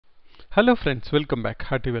Hello friends, welcome back.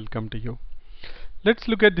 Hearty welcome to you. Let's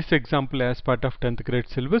look at this example as part of 10th grade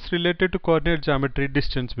syllabus related to coordinate geometry,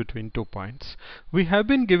 distance between 2 points. We have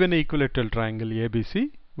been given an equilateral triangle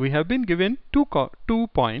ABC. We have been given two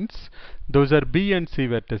points. Those are B and C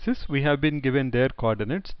vertices. We have been given their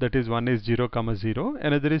coordinates. That is, one is 0, 0,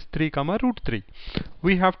 another is 3, root 3.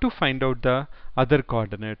 We have to find out the other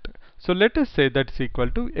coordinate. So let us say that's equal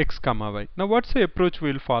to x, y. Now what's the approach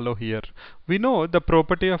we will follow here? We know the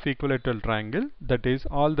property of equilateral triangle, that is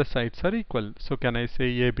all the sides are equal. So can I say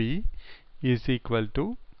AB is equal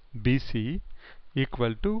to BC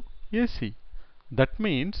equal to AC? That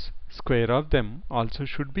means square of them also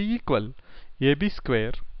should be equal. AB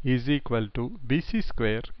square is equal to BC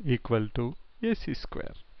square equal to AC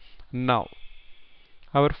square. Now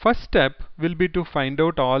our first step will be to find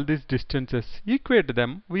out all these distances, equate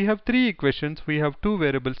them. We have three equations, we have two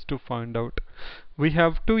variables to find out. We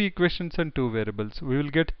have two equations and two variables. We will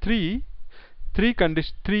get three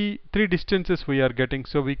distances we are getting,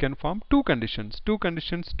 so we can form two conditions, two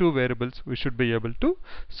variables. We should be able to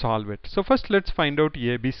solve it. So first let's find out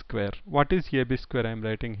AB square. What is AB square? I am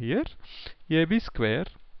writing here. AB square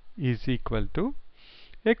is equal to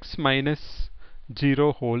x minus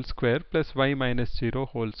 0 whole square plus y minus 0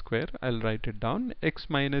 whole square. I'll write it down. X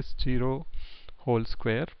minus 0 whole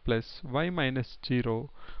square plus y minus 0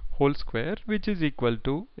 whole square, which is equal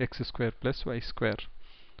to x square plus y square.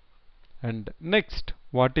 And next,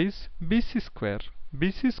 what is BC square?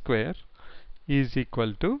 BC square is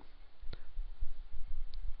equal to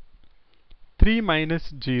 3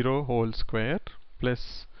 minus 0 whole square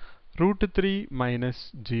plus root 3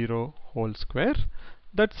 minus 0 whole square.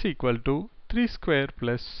 That's equal to 3 square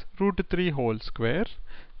plus root 3 whole square,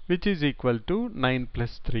 which is equal to 9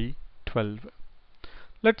 plus 3, 12.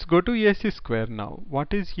 Let's go to AC square now.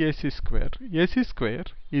 What is AC square? AC square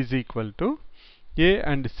is equal to A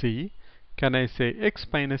and C. Can I say x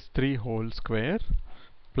minus 3 whole square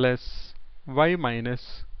plus y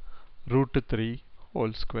minus root 3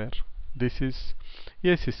 whole square. This is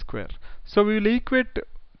AC square. So we will equate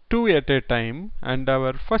two at a time, and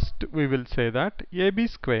our first we will say that AB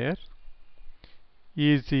square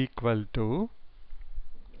is equal to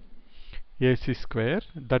AC square.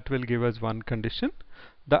 That will give us one condition.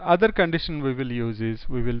 The other condition we will use is,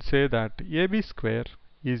 we will say that AB square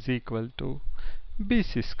is equal to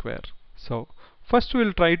BC square. So first we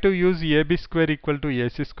will try to use AB square equal to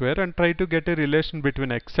AC square and try to get a relation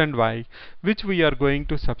between x and y, which we are going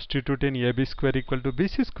to substitute in AB square equal to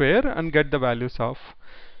BC square and get the values of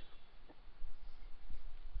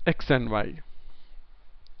x and y.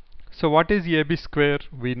 So what is AB square?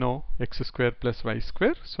 We know x square plus y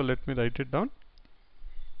square. So let me write it down.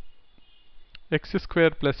 X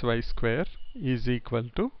square plus y square is equal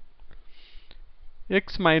to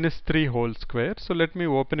x minus 3 whole square. So let me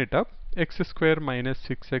open it up. X square minus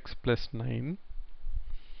 6x plus 9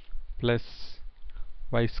 plus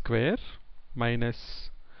y square minus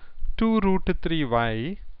 2 root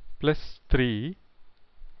 3y plus 3.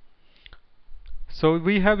 So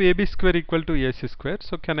we have AB square equal to AC square.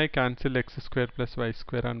 So can I cancel x square plus y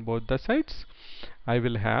square on both the sides? I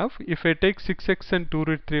will have, if I take 6x and 2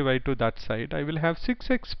 root 3y to that side, I will have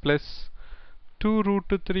 6x plus 2 root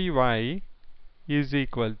 3y is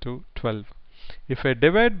equal to 12. If I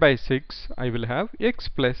divide by 6, I will have x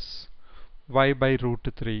plus y by root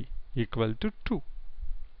 3 equal to 2.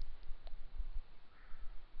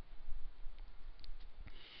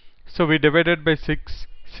 So we divided by 6,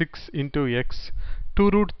 6 into x,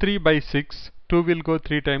 2 root 3 by 6, 2 will go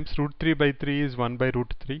 3 times, root 3 by 3 is 1 by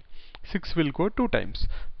root 3, 6 will go 2 times.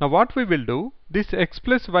 Now what we will do, this x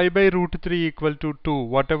plus y by root 3 equal to 2,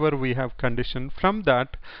 whatever we have condition, from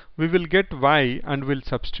that we will get y and will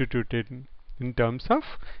substitute it in terms of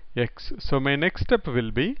x. So my next step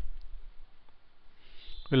will be,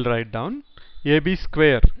 we'll write down AB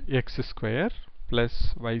square x square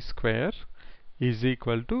plus y square is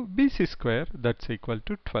equal to BC square, that's equal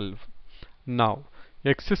to 12. Now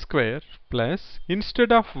x square plus,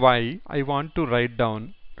 instead of y I want to write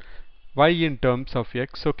down y in terms of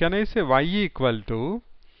x. So can I say y equal to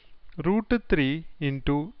root 3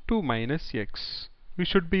 into 2 minus x? We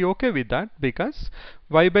should be okay with that, because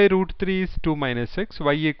y by root 3 is 2 minus x,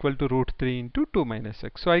 y equal to root 3 into 2 minus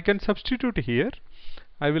x. So I can substitute here.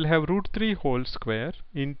 I will have root 3 whole square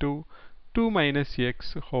into 2 minus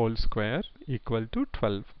x whole square equal to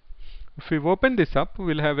 12. If we open this up, we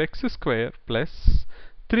will have x square plus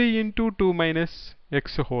 3 into 2 minus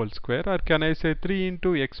x whole square, or can I say 3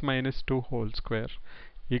 into x minus 2 whole square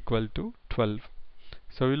equal to 12.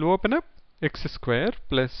 So we will open up x square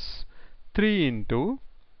plus 3 into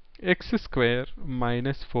x square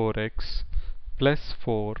minus 4x plus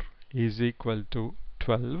 4 is equal to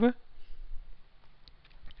 12.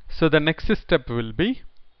 So the next step will be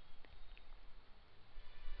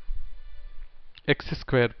x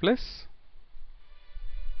square plus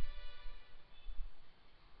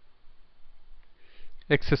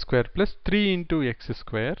x square plus 3 into x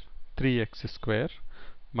square, 3x square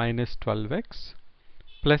minus 12x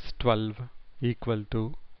plus 12 equal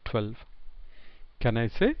to 12. Can I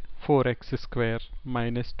say 4x square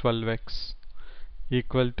minus 12x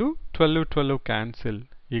equal to 12 cancel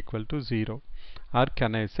equal to 0? Or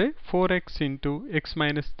can I say 4x into x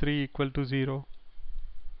minus 3 equal to 0?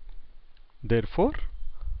 Therefore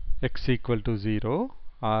x equal to 0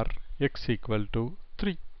 or x equal to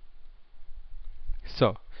 3.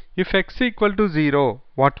 So if x equal to 0,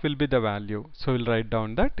 what will be the value? So we'll write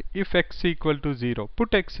down that if x equal to 0,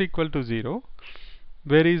 put x equal to 0.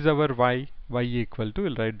 Where is our y? Y equal to,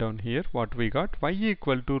 we'll write down here what we got. Y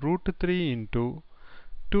equal to root 3 into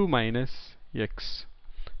 2 minus x.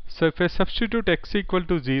 So if I substitute x equal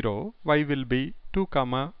to 0, y will be 2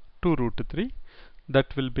 comma 2 root 3.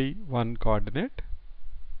 That will be one coordinate.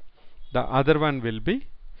 The other one will be,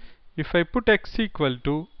 if I put x equal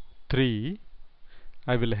to 3,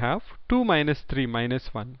 I will have 2 minus 3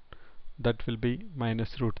 minus 1. That will be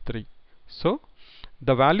minus root 3. So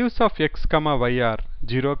the values of x comma y are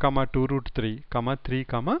 0 comma 2 root 3 comma 3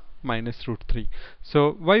 comma minus root 3.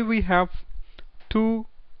 So why we have two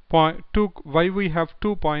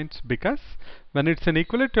points? Because when it's an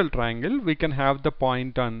equilateral triangle, we can have the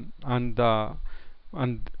point on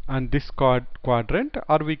this quadrant,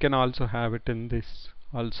 or we can also have it in this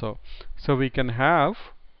also. So we can have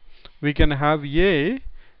A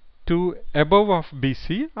to above of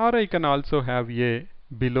BC, or I can also have A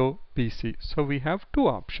below BC. So we have two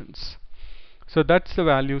options. So that's the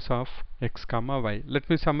values of x comma y. Let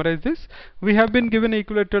me summarize this. We have been given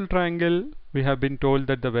equilateral triangle. We have been told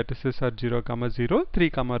that the vertices are 0 comma 0, 3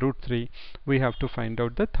 comma root 3. We have to find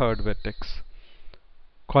out the third vertex,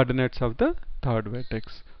 coordinates of the third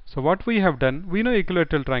vertex. So what we have done, we know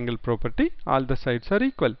equilateral triangle property, all the sides are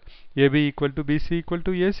equal. AB equal to BC equal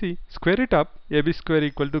to AC. Square it up, AB square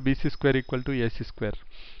equal to BC square equal to AC square.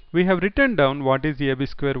 We have written down what is AB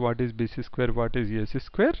square, what is BC square, what is AC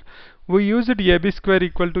square. We used AB square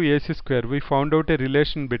equal to AC square. We found out a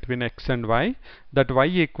relation between x and y, that y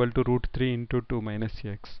equal to root 3 into 2 minus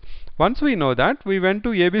x. Once we know that, we went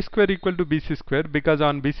to AB square equal to BC square, because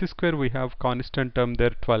on BC square we have constant term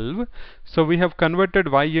there 12. So we have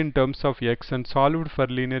converted y in terms of x and solved for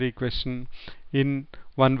linear equation in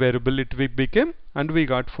one variable. It became, and we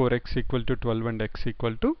got 4x equal to 12 and x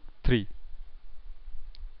equal to 3.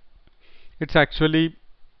 It's actually,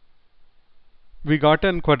 we got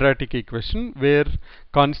an quadratic equation where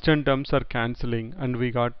constant terms are cancelling, and we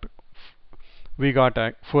got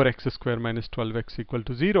 4x square minus 12x equal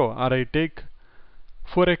to 0, or I take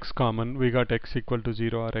 4x common, we got x equal to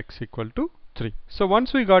 0 or x equal to 3. So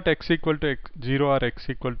once we got x equal to 0 or x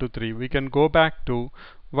equal to 3, we can go back to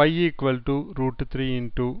y equal to root 3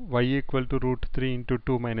 into y equal to root 3 into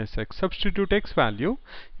 2 minus x. Substitute x value.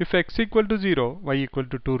 If x equal to 0, y equal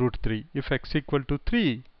to 2 root 3. If x equal to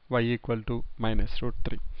 3, y equal to minus root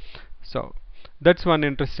 3. So that's one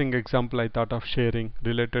interesting example I thought of sharing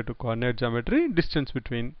related to coordinate geometry, distance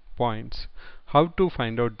between points. How to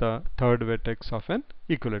find out the third vertex of an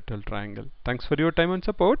equilateral triangle. Thanks for your time and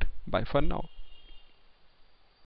support. Bye for now.